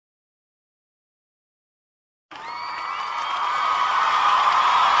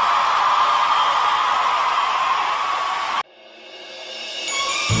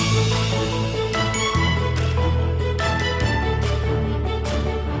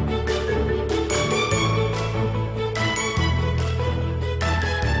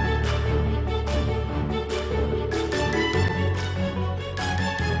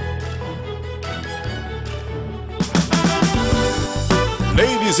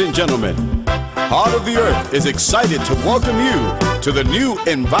Ladies and gentlemen, Heart of the Earth is excited to welcome you to the new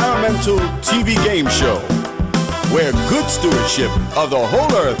environmental TV game show, where good stewardship of the whole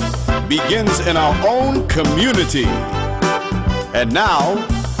Earth begins in our own community. And now,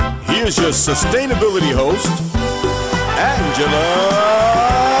 here's your sustainability host, Angela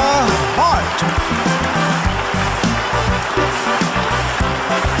Hart.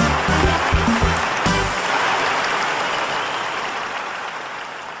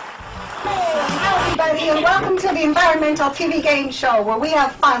 And welcome to the Environmental TV Game Show, where we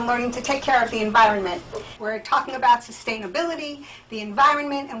have fun learning to take care of the environment. We're talking about sustainability, the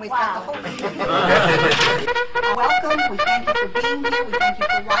environment, and we've got the whole thing. Welcome. We thank you for being here. We thank you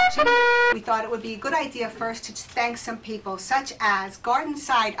for watching. We thought it would be a good idea first to thank some people, such as Garden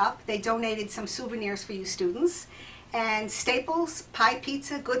Side Up. They donated some souvenirs for you students. And Staples, Pie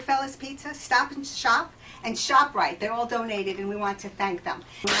Pizza, Goodfellas Pizza, Stop and Shop, and ShopRite. They're all donated, and we want to thank them.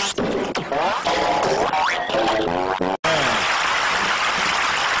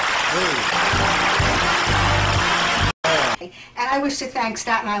 And I wish to thank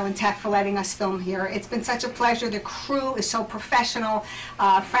Staten Island Tech for letting us film here. It's been such a pleasure. The crew is so professional.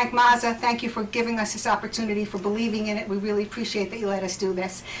 Frank Mazza, thank you for giving us this opportunity, for believing in it. We really appreciate that you let us do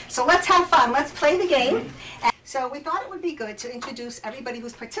this. So let's have fun. Let's play the game. So we thought it would be good to introduce everybody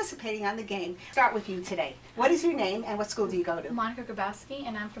who's participating on the game. Start with you today. What is your name and what school do you go to? Monica Grabowski,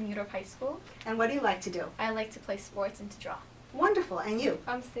 and I'm from New York High School. And what do you like to do? I like to play sports and to draw. Wonderful. And you?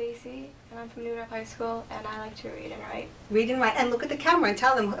 I'm Stacy, and I'm from New York High School, and I like to read and write. Read and write. And look at the camera and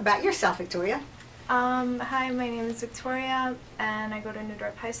tell them about yourself, Victoria. Hi, my name is Victoria, and I go to New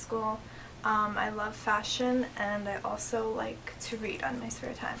York High School. I love fashion, and I also like to read on my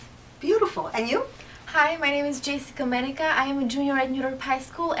spare time. Beautiful. And you? Hi, my name is Jessica Menica. I am a junior at New York High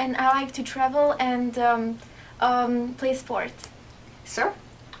School, and I like to travel and play sports. Sir?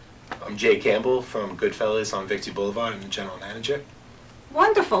 I'm Jay Campbell from Goodfellas on Victory Boulevard. I'm the general manager.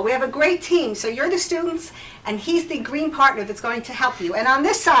 Wonderful. We have a great team. So you're the students, and he's the green partner that's going to help you. And on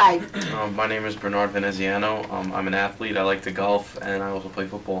this side... my name is Bernard Veneziano. I'm an athlete. I like to golf, and I also play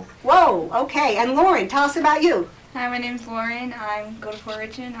football. Whoa, okay. And Lauren, tell us about you. Hi, my name is Lauren. I go to Fort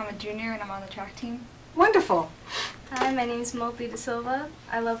Richmond. I'm a junior, and I'm on the track team. Wonderful. Hi, my name is Mopi De Silva.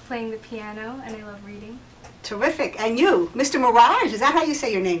 I love playing the piano, and I love reading. Terrific. And you, Mr. Mirage, is that how you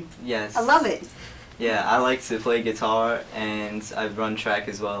say your name? Yes. I love it. Yeah, I like to play guitar, and I run track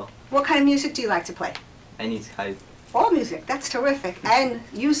as well. What kind of music do you like to play? Any type. All music. That's terrific. And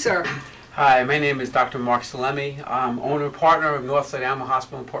you, sir? Hi, my name is Dr. Mark Salemi. I'm owner and partner of Northside Animal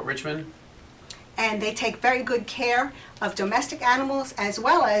Hospital in Port Richmond. And they take very good care of domestic animals as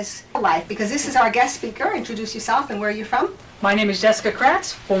well as life, because this is our guest speaker. Introduce yourself and where are you from? My name is Jessica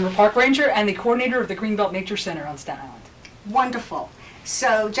Kratz, former park ranger and the coordinator of the Greenbelt Nature Center on Staten Island. Wonderful.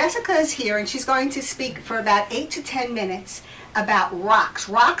 So Jessica is here and she's going to speak for about 8 to 10 minutes about rocks,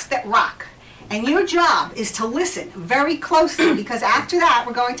 rocks that rock. And your job is to listen very closely, because after that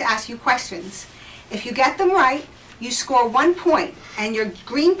we're going to ask you questions. If you get them right, you score 1 point, and your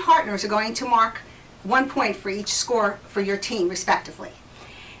green partners are going to mark 1 point for each score for your team, respectively.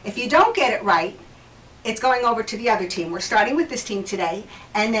 If you don't get it right, it's going over to the other team. We're starting with this team today,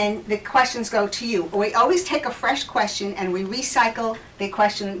 and then the questions go to you. We always take a fresh question, and we recycle the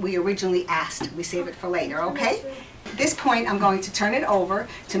question we originally asked. We save it for later, okay? At this point, I'm going to turn it over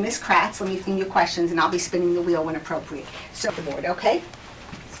to Ms. Kratz. Let me think your questions, and I'll be spinning the wheel when appropriate. So the board, okay?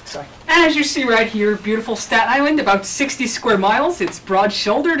 Sorry. And as you see right here, beautiful Staten Island, about 60 square miles. It's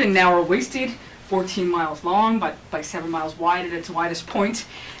broad-shouldered and narrow-waisted, 14 miles long by 7 miles wide at its widest point.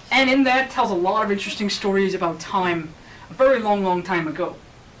 And in that tells a lot of interesting stories about time, a very long, long time ago.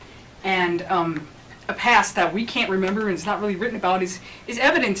 And a past that we can't remember and is not really written about is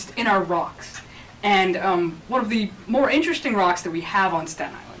evidenced in our rocks. And one of the more interesting rocks that we have on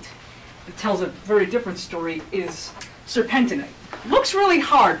Staten Island that tells a very different story is serpentinite. Looks really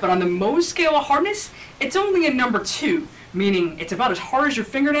hard, but on the Mohs scale of hardness, it's only a number 2, meaning it's about as hard as your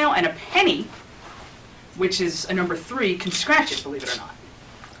fingernail, and a penny, which is a number 3, can scratch it, believe it or not.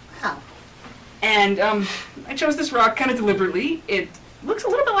 Wow. And I chose this rock kind of deliberately. It looks a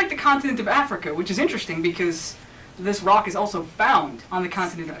little bit like the continent of Africa, which is interesting because this rock is also found on the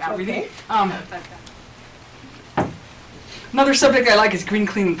continent of Africa. Okay. Another subject I like is green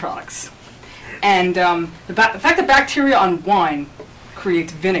cleaning products. And the fact that bacteria on wine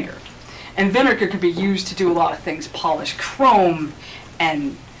creates vinegar. And vinegar can be used to do a lot of things, polish chrome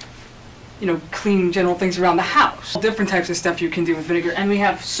and clean general things around the house. Different types of stuff you can do with vinegar. And we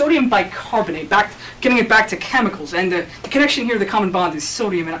have sodium bicarbonate, getting it back to chemicals. And the connection here, the common bond, is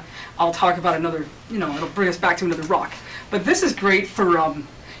sodium. And I'll talk about another, it'll bring us back to another rock. But this is great for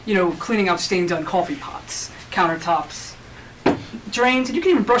you know, cleaning out stains on coffee pots, countertops, drains, and you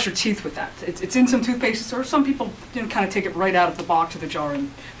can even brush your teeth with that. It's in some toothpastes, or some people, you know, kind of take it right out of the box or the jar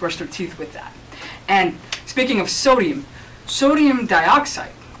and brush their teeth with that. And speaking of sodium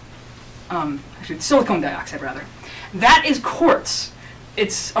dioxide, actually it's silicone dioxide rather, that is quartz.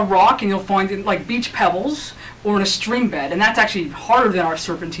 It's a rock, and you'll find it like beach pebbles or in a stream bed, and that's actually harder than our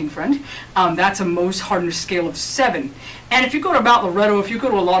serpentine friend. That's a Mohs hardness scale of 7. And if you go to Mount Loretto, if you go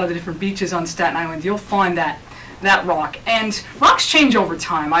to a lot of the different beaches on Staten Island, you'll find that rock. And rocks change over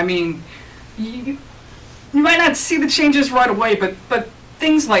time. I mean, you might not see the changes right away, but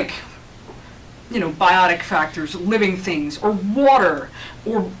things like, you know, biotic factors, living things, or water,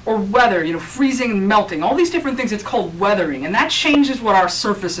 or weather, you know, freezing and melting, all these different things, it's called weathering, and that changes what our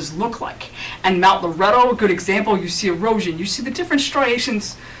surfaces look like. And Mount Loretto, a good example, you see erosion, you see the different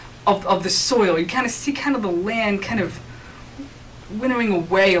striations of the soil, you kind of see kind of the land kind of winnowing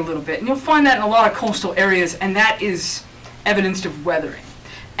away a little bit, and you'll find that in a lot of coastal areas, and that is evidence of weathering.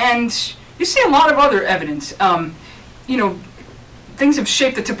 And you see a lot of other evidence, you know, things have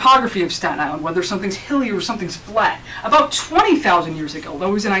shaped the topography of Staten Island, whether something's hilly or something's flat. About 20,000 years ago, there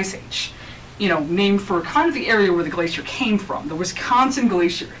was an ice age, you know, named for kind of the area where the glacier came from, the Wisconsin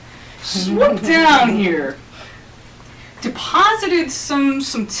Glacier. Swooped down here, deposited some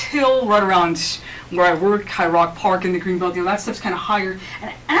till right around where I work, High Rock Park in the Greenbelt, you know, that stuff's kind of higher.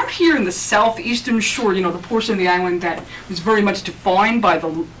 And out here in the southeastern shore, you know, the portion of the island that was very much defined by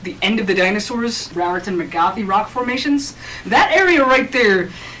the end of the dinosaurs, Raritan McGathy rock formations, that area right there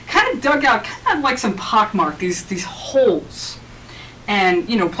kind of dug out, kind of like some pockmark, these holes. And,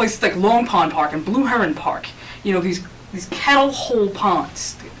 you know, places like Long Pond Park and Blue Heron Park, you know, these kettle hole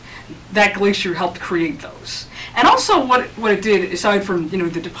ponds, that glacier helped create those. And also what it did, aside from, you know,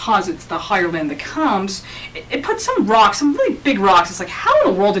 the deposits, the higher land that comes, it put some rocks, some really big rocks. It's like, how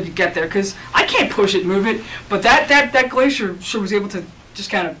in the world did you get there? Because I can't push it, move it, but that glacier sure was able to just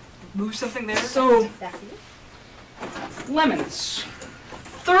kind of move something there. So, lemons.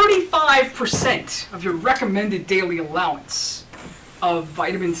 35% of your recommended daily allowance of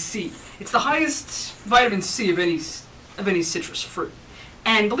vitamin C. It's the highest vitamin C of any citrus fruit.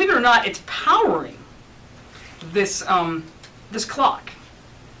 And believe it or not, it's powering this this clock.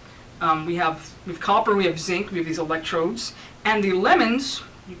 We have copper, we have zinc, we have these electrodes, and the lemons,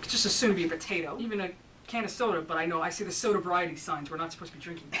 you could just assume to be a potato, even a can of soda, but I see the soda variety signs, we're not supposed to be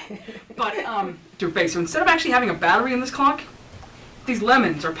drinking that. But they're base. So instead of actually having a battery in this clock, these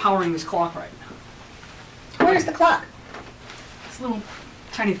lemons are powering this clock right now. Where's the clock? This little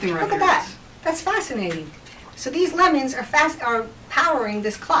tiny thing right Look here. at that. That's fascinating. So these lemons are powering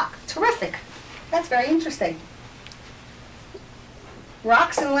this clock. Terrific. That's very interesting.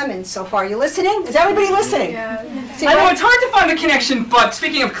 Rocks and lemons so far. You listening? Is everybody listening? Yeah. See, I know right? it's hard to find the connection, but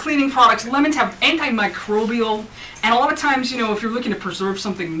speaking of cleaning products, lemons have antimicrobial, and a lot of times, you know, if you're looking to preserve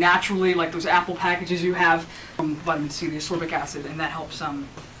something naturally, like those apple packages you have, vitamin C, the ascorbic acid, and that helps,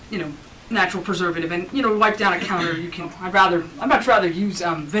 you know, natural preservative, and, you know, wipe down a counter. You can. I'd much rather use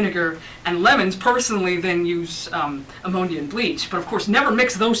vinegar and lemons personally than use ammonia and bleach. But of course, never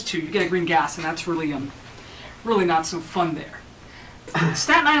mix those two. You get a green gas, and that's really really not so fun there.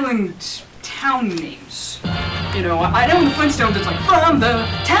 Staten Island town names. You know, I know in the Flintstones it's like from the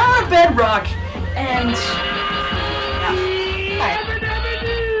town of Bedrock, and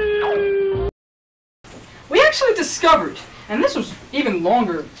we actually discovered, and this was even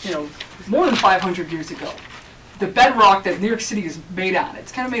longer, you know, more than 500 years ago, the bedrock that New York City is made on.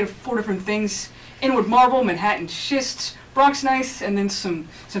 It's kind of made of 4 different things: Inwood marble, Manhattan schist, Bronx gneiss, and then some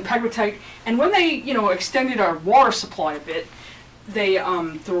pegmatite. And when they, you know, extended our water supply a bit, they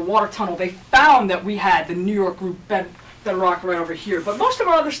through a water tunnel, they found that we had the New York group bedrock right over here. But most of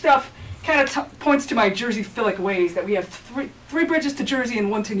our other stuff kind of points to my Jersey-philic ways, that we have three bridges to Jersey and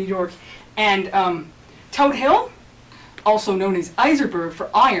 1 to New York. And Toad Hill, also known as Iserberg for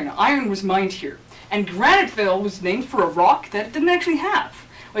iron. Iron was mined here. And Graniteville was named for a rock that it didn't actually have.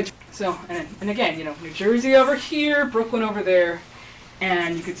 And again, you know, New Jersey over here, Brooklyn over there,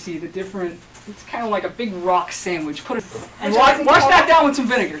 and you could see the different, it's kind of like a big rock sandwich. And wash that down with some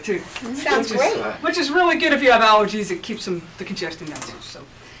vinegar too. Sounds great. Which is really good if you have allergies. It keeps the congestion down too. So,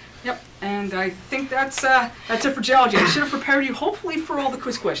 yep. And I think that's it for geology. I should have prepared you, hopefully, for all the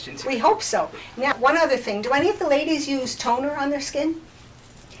quiz questions. We hope so. Now, one other thing. Do any of the ladies use toner on their skin?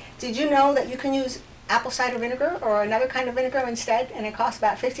 Did you know that you can use apple cider vinegar or another kind of vinegar instead, and it costs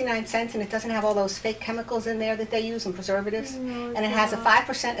about 59 cents, and it doesn't have all those fake chemicals in there that they use and preservatives, and it has a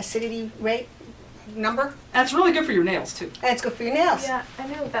 5% acidity rate, number. That's really good for your nails, too. And it's good for your nails. Yeah, I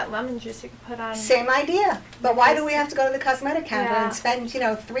know that lemon juice you could put on. Same idea. But why do we have to go to the cosmetic counter Yeah. and spend,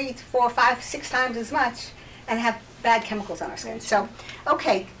 3, 4, 5, 6 times as much and have bad chemicals on our skin? So,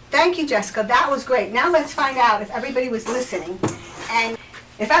 okay, thank you, Jessica. That was great. Now let's find out if everybody was listening. And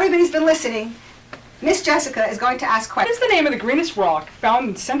if everybody's been listening, Miss Jessica is going to ask What questions. is the name of the greenest rock found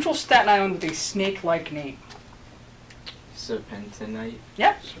in central Staten Island with a snake-like name? Serpentinite.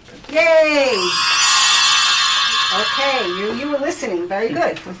 Yep. Yay! Okay, you were listening. Very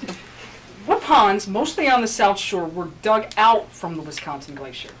good. What ponds, mostly on the South Shore, were dug out from the Wisconsin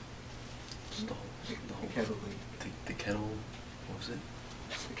Glacier? The kettle, what was it?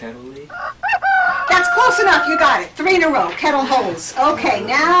 The kettle lake. That's close enough. You got it. 3 in a row. Kettle holes. Okay,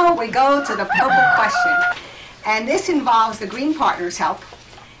 now we go to the purple question. And this involves the green partner's help.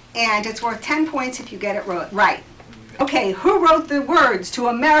 And it's worth 10 points if you get it right. Okay, who wrote the words to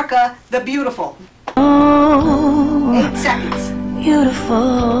America the Beautiful? 8 seconds.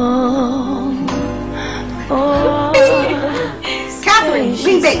 Beautiful. Catherine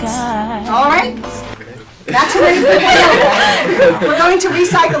Lee Bates. All right? That's a really good one. We're going to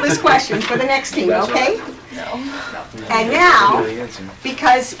recycle this question for the next team, okay? And now,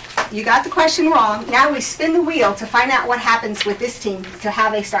 because you got the question wrong, now we spin the wheel to find out what happens with this team to how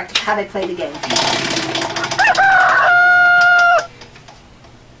they play the game.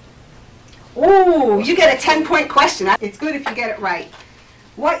 Ooh, you get a 10-point question. It's good if you get it right.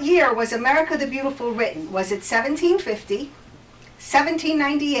 What year was America the Beautiful written? Was it 1750,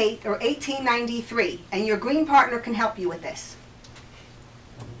 1798, or 1893? And your green partner can help you with this.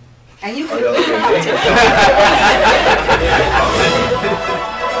 And you can help too.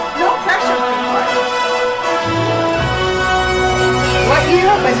 No pressure, green partner. What year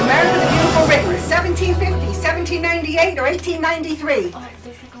was America the Beautiful written? 1750, 1798, or 1893?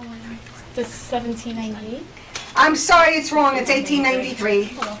 This 1798. I'm sorry, it's wrong. It's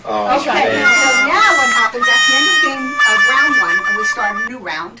 1893. Oh, Okay, so now what happens at the end of game of round 1, and we start a new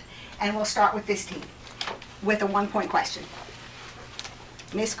round, and we'll start with this team with a 1-point question.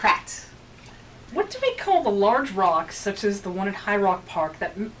 Miss Kratz. What do we call the large rocks, such as the one at High Rock Park,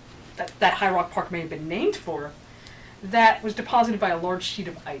 that High Rock Park may have been named for, that was deposited by a large sheet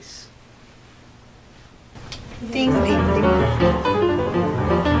of ice? Ding, ding, ding.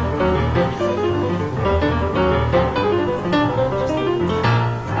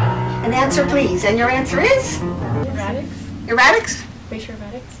 An answer, please. And your answer is? Erratics? Erratics? Glacier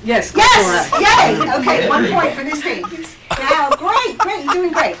erratics? Yes. Yes! Yay! Okay, 1 point for this team. Now, great, you're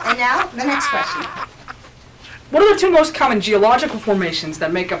doing great. And now, the next question. What are the 2 most common geological formations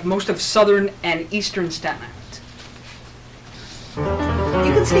that make up most of southern and eastern Staten Island?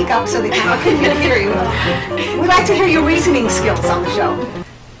 You can speak up so the camera can hear you. We'd like to hear your reasoning skills on the show.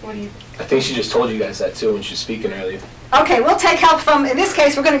 What do you... I think she just told you guys that too when she was speaking earlier. Okay, we'll take help from, in this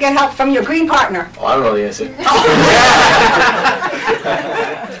case, we're going to get help from your green partner. Oh, I don't know the answer. You weren't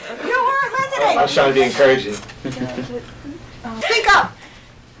listening. I was trying to be encouraging. Speak up.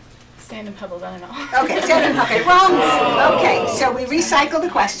 Sand and pebbles, I don't know. Okay, wrong. Okay, so we recycle the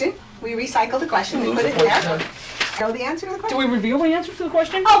question. We put it there. Know the answer to the Do question? we reveal the answer to the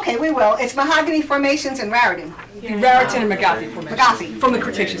question? Okay, we will. It's mahogany formations and Raritan. The Raritan and McGaffey formations. McGaffey. From the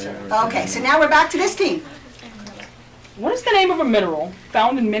Cretaceous era. Okay, so now we're back to this team. What is the name of a mineral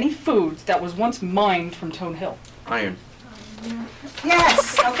found in many foods that was once mined from Tone Hill? Iron.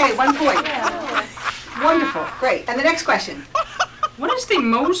 Yes. Okay, 1 point. Wonderful. Great. And the next question. What is the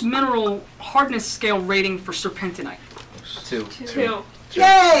Mohs mineral hardness scale rating for serpentinite? 2. 2.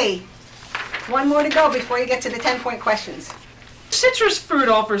 Yay! 1 more to go before you get to the 10-point questions. Citrus fruit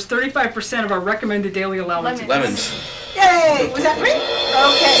offers 35% of our recommended daily allowance. Lemons. Yay! Was that 3?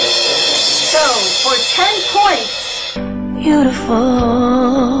 Okay. So, for 10 points, Beautiful.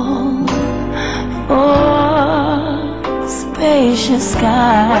 For spacious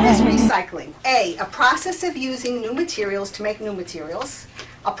sky. what is recycling? A process of using new materials to make new materials.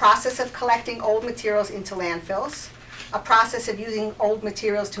 A process of collecting old materials into landfills. A process of using old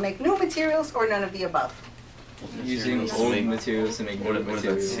materials to make new materials, or none of the above. Using old materials to make new What does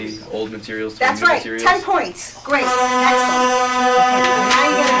that materials. say? Old materials to That's new right, materials? 10 points. Great, excellent. Now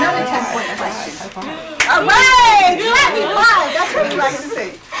you get another 10-point question. All right, exactly, 5, that's what we like to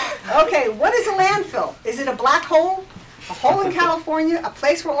see. Okay, what is a landfill? Is it a black hole, a hole in California, a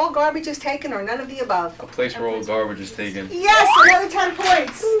place where all garbage is taken, or none of the above? A place where all garbage is taken. Yes, another 10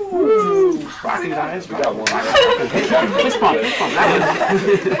 points. Rocking guys. We got one. Fist bump.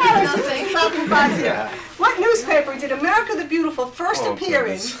 What newspaper did America the Beautiful first appear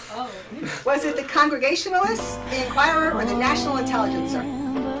in? Was it the Congregationalist, the Inquirer, or the National Intelligencer?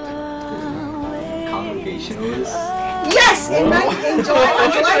 Shows. Yes, in July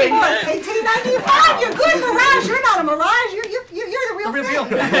 4th, 1895. You're good, Mirage. You're not a Mirage. You're the real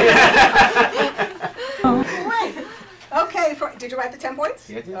thing. Great. Okay, did you write the 10 points?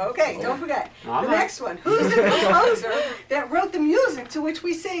 Yeah, I did. Okay, don't forget. All The right. next one. Who's the composer that wrote the music to which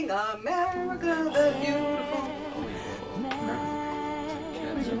we sing America the Beautiful?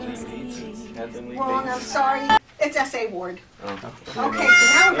 Wrong, I'm sorry. It's S.A. Ward. Oh. Okay, so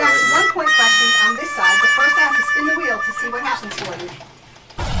now we're back to 1 point questions on this side, but first I have to spin the wheel to see what happens for you.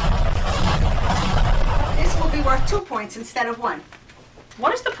 This will be worth 2 points instead of 1.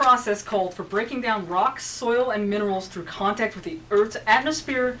 What is the process called for breaking down rocks, soil, and minerals through contact with the Earth's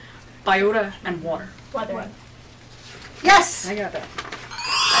atmosphere, biota, and water? Weathering. Yes, I got that.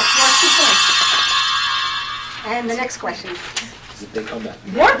 that's worth 2 points. And the next question. They come back.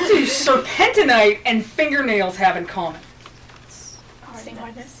 What do serpentinite and fingernails have in common? Same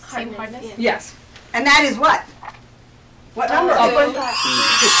hardness. Same hardness. Yes. And that is what? What number? 2.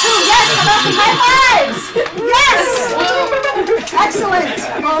 Yes, high fives! Yes! Excellent!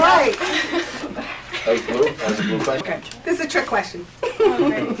 All right. That was blue? That was a blue question? Okay. This is a trick question.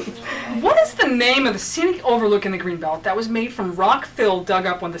 What is the name of the scenic overlook in the Greenbelt that was made from rock fill dug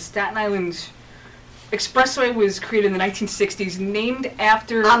up when the Staten Island Expressway was created in the 1960s, named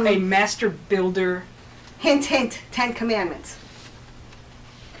after a master builder? Hint, hint, 10 Commandments.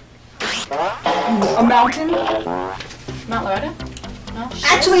 A mountain? Mount Loretta? No?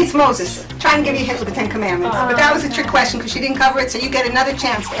 Actually, it's Moses. Try and give you a hint with the 10 Commandments. But that was a trick question because she didn't cover it, so you get another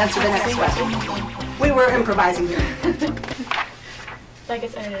chance to answer the next question. We were improvising here. That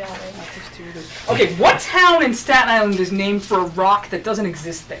gets edited out, right? Okay, what town in Staten Island is named for a rock that doesn't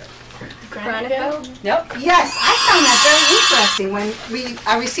exist there? Graniteville? Yep. Yes, I found that very interesting. When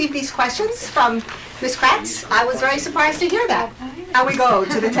I received these questions from Ms. Kratz, I was very surprised to hear that. Now we go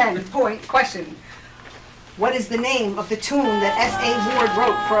to the 10-point question. What is the name of the tune that S.A. Ward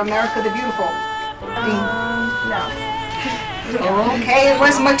wrote for America the Beautiful? No. Okay, it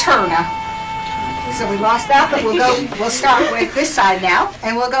was Materna. So we lost that, but we'll start with this side now,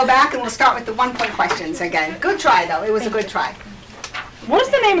 and we'll go back and we'll start with the 1-point questions again. Good try, though. It was a good try. What is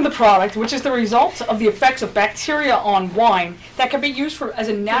the name of the product which is the result of the effects of bacteria on wine that can be used as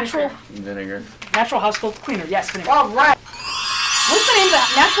a natural household cleaner? Yes, vinegar. All right. What is the name of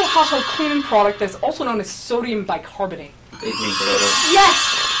that natural household cleaning product that's also known as sodium bicarbonate? Baking soda. Yes.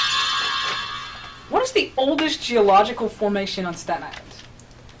 What is the oldest geological formation on Staten Island?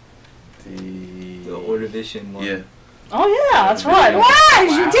 The Ordovician one. Yeah. Oh yeah, that's right. Wow,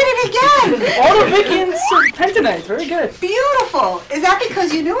 you did it again. Ordovician serpentinite. Very good. Beautiful. Is that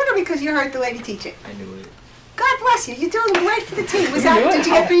because you knew it or because you heard the lady teach it? I knew it. God bless you. You're doing great for the team. You knew it? Did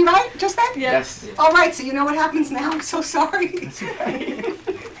you get 3 right just then? Yes. All right, so you know what happens now? I'm so sorry.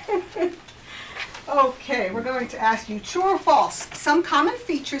 Okay, we're going to ask you true or false. Some common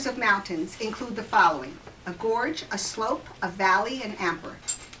features of mountains include the following: a gorge, a slope, a valley, and amper.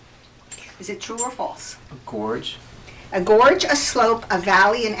 Is it true or false? A gorge. A gorge, a slope, a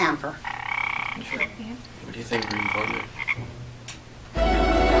valley, and amper. What do you think, Green Partner?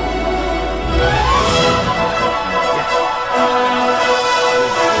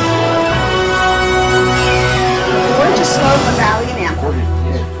 Gorge, a slope, a valley, and amper.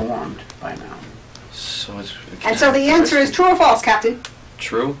 Gorge is formed by now. So it's... And so the answer is true or false, Captain?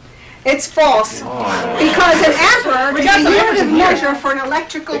 True? It's false. Oh. Because an amper is a some unit ampers of in here. measure for an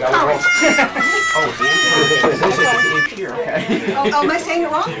electrical got current. Oh, am I saying it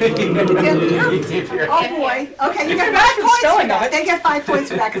wrong? It's ampere? Oh, boy. Okay, you get 5 for the points for spelling of that. it. They get 5 points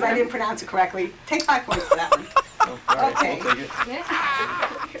for that because I didn't pronounce it correctly. Take 5 points for that one. Okay.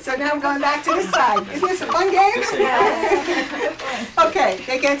 So now I'm going back to this side. Isn't this a fun game? Okay,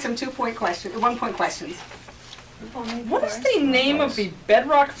 they get some 1-point questions. What is the name of the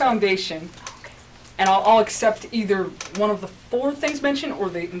bedrock foundation? And I'll accept either one of the 4 things mentioned or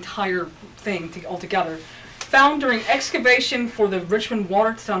the entire thing altogether. Found during excavation for the Richmond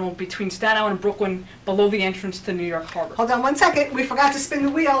Water Tunnel between Staten Island and Brooklyn below the entrance to New York Harbor. Hold on 1 second. We forgot to spin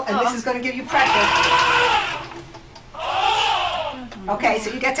the wheel, and this is going to give you pressure. Okay, so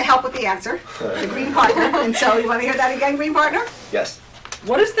you get to help with the answer, the green partner. And so you want to hear that again, green partner? Yes.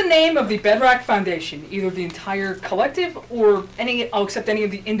 What is the name of the bedrock foundation, either the entire collective or I'll accept any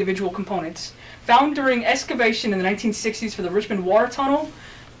of the individual components, found during excavation in the 1960s for the Richmond Water Tunnel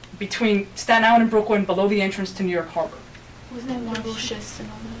between Staten Island and Brooklyn below the entrance to New York Harbor? Wasn't it marble schist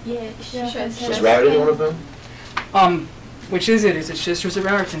and all that? Yeah, schist. Was Raritan one of them? Which is it? Is it schist or is it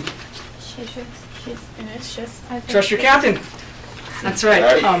Raritan? Schist. And it's schist. Trust your captain. That's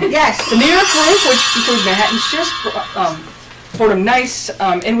right. Yes. The New York group, which includes Manhattan schist, Fort of Nice,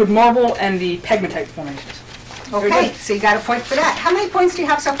 Inwood Marble, and the Pegmatite formations. Okay, so you got a point for that. How many points do you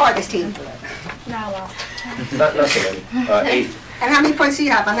have so far, this team? Now, Not so many. 8. And how many points do you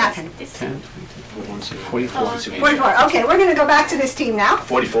have on that team? 44. 44. Okay, we're going to go back to this team now.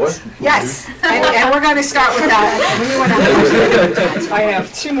 44? Yes, and we're going to start with that. I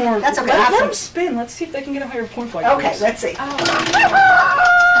have 2 more. That's okay. Let them spin. Let's see if they can get a higher point flag. Okay, let's see.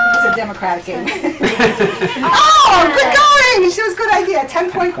 It's a democratic game. Oh, good going! She was a good idea.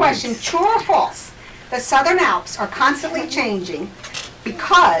 10-point question. True or false? The Southern Alps are constantly changing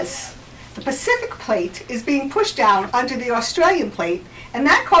because the Pacific plate is being pushed down under the Australian plate, and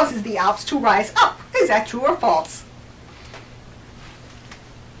that causes the Alps to rise up. Is that true or false?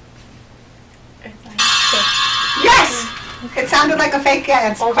 Yes! It sounded like a fake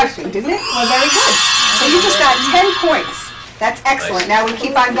answer question, didn't it? Well, very good. So you just got 10 points. That's excellent. Now we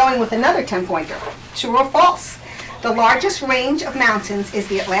keep on going with another 10-pointer. True or false? The largest range of mountains is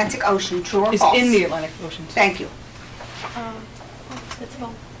the Atlantic Ocean. True or false? It's in the Atlantic Ocean. Thank you. It's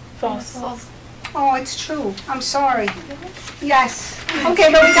false. Oh, it's true. I'm sorry. Yes. Okay,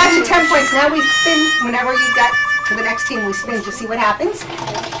 but we got you 10 points. Now we spin. Whenever you get to the next team, we spin to see what happens.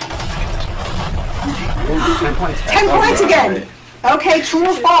 10 points. 10 points again. Okay, true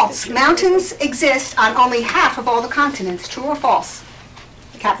or false? Mountains exist on only half of all the continents. True or false?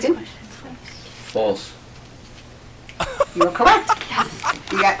 Captain? False. You're correct.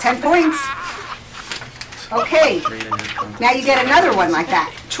 You got 10 points. Okay, now you get another one like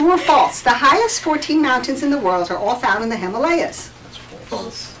that. True or false? The highest 14 mountains in the world are all found in the Himalayas. That's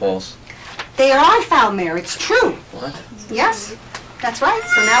false. False. They are found there. It's true. What? Yes, that's right.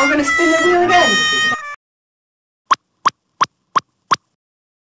 So now we're going to spin the wheel again.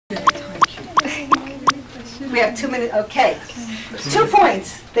 We have 2 minutes. Okay. 2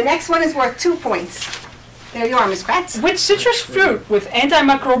 points. The next one is worth 2 points. There you are, Ms. Kratz. Which citrus fruit with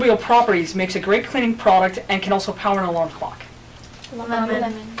antimicrobial properties makes a great cleaning product and can also power an alarm clock?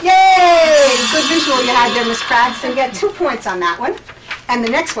 Lemon. Yay! Good visual you had there, Ms. Kratz. And get 2 points on that one. And the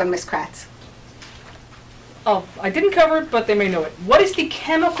next one, Ms. Kratz. Oh, I didn't cover it, but they may know it. What is the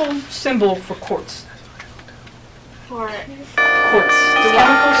chemical symbol for quartz? Quartz. The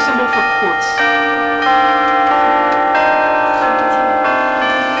chemical symbol for quartz.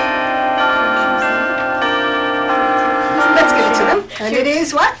 Let's give it to them. And it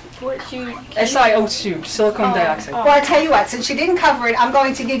is what? SiO2, silicon dioxide. Well, I tell you what, since you didn't cover it, I'm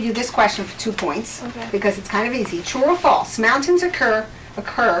going to give you this question for 2 points. Okay. Because it's kind of easy. True or false? Mountains occur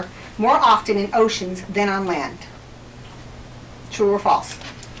more often in oceans than on land. True or false?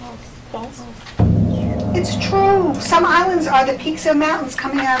 False. It's true. Some islands are the peaks of mountains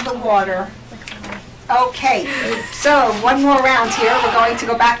coming out of the water. Okay, so one more round here. We're going to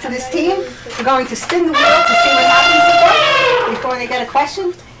go back to this team. We're going to spin the wheel to see what happens before they get a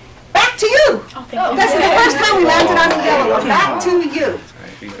question. Back to you. This is the first time we landed on the yellow one. Back to you.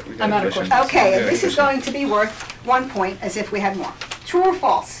 I'm out of questions. Okay, and this is going to be worth 1 point as if we had more. True or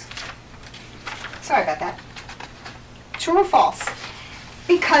false? Sorry about that. True or false?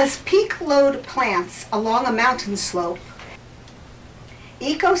 Because peak load plants along a mountain slope,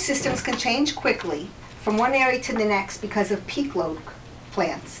 ecosystems can change quickly from one area to the next because of peak load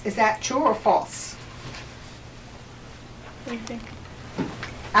plants. Is that true or false? What do you think?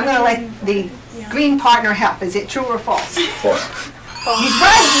 I'm going to let the green partner help. Is it true or false? False. He's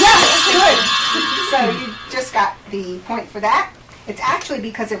right, yes, good. So you just got the point for that. It's actually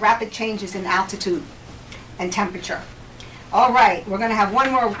because of rapid changes in altitude and temperature. All right, we're going to have one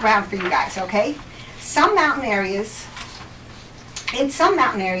more round for you guys, okay? In some mountain areas,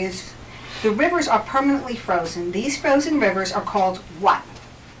 the rivers are permanently frozen. These frozen rivers are called what?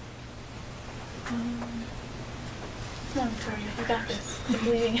 No, I'm sorry, I got this. I'm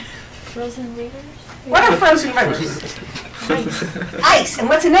bleeding. Frozen rivers? What are frozen rivers? Ice. And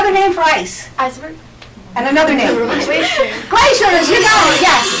what's another name for ice? Iceberg? And another name? Glacier. Glaciers, you know,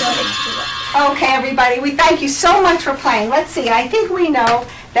 yes. Okay, everybody, we thank you so much for playing. Let's see, I think we know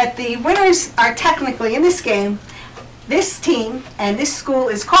that the winners are technically in this game. This team and this school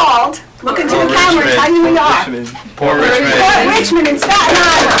is called, look into the camera and tell you who you are. Port Richmond. Port Richmond in Staten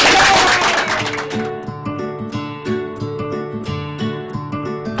Island.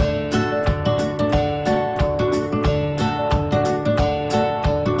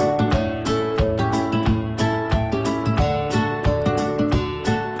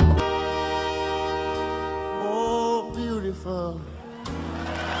 Oh, beautiful.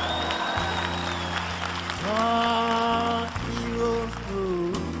 Hart heroes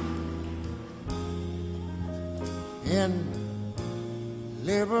grew in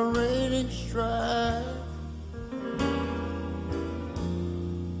liberating strife.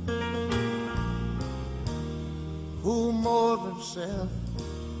 yourself.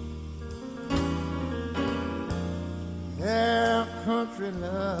 Yeah, country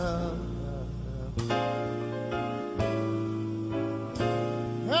love.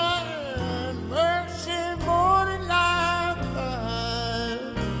 And mercy more than life.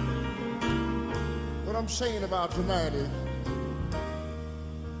 What I'm saying about tonight is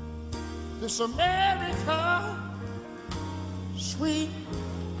this America, sweet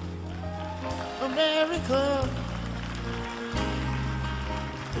America,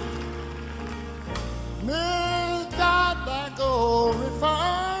 may God thy gold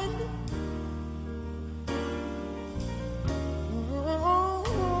refined.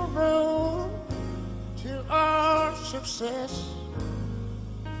 Till our success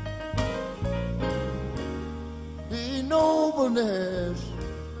be nobleness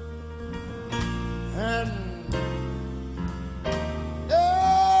and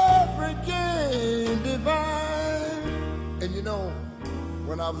every gain divine. And you know,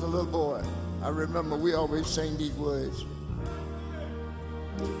 when I was a little boy, I remember we always sang these words.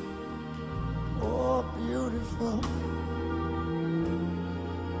 Oh, beautiful,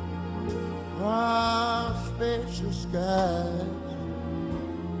 ah, spacious skies,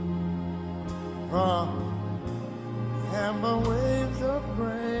 ah, amber waves of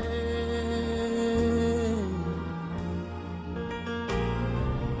grain,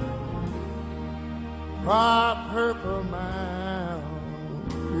 ah, purple mountains.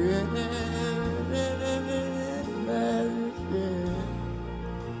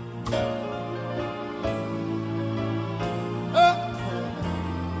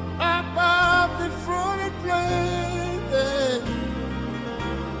 Above the fruited plain.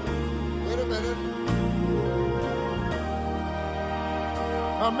 Wait a minute.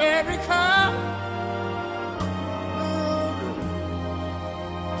 America,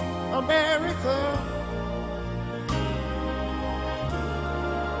 America.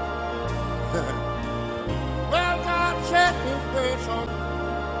 Well, God set His grace on.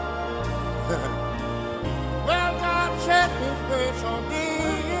 Well, God set His grace on me.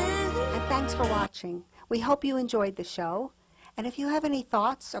 And thanks for watching. We hope you enjoyed the show. And if you have any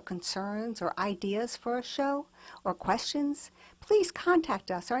thoughts or concerns or ideas for a show or questions, please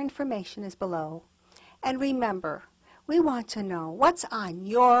contact us. Our information is below. And remember, we want to know what's on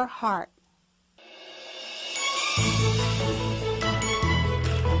your heart.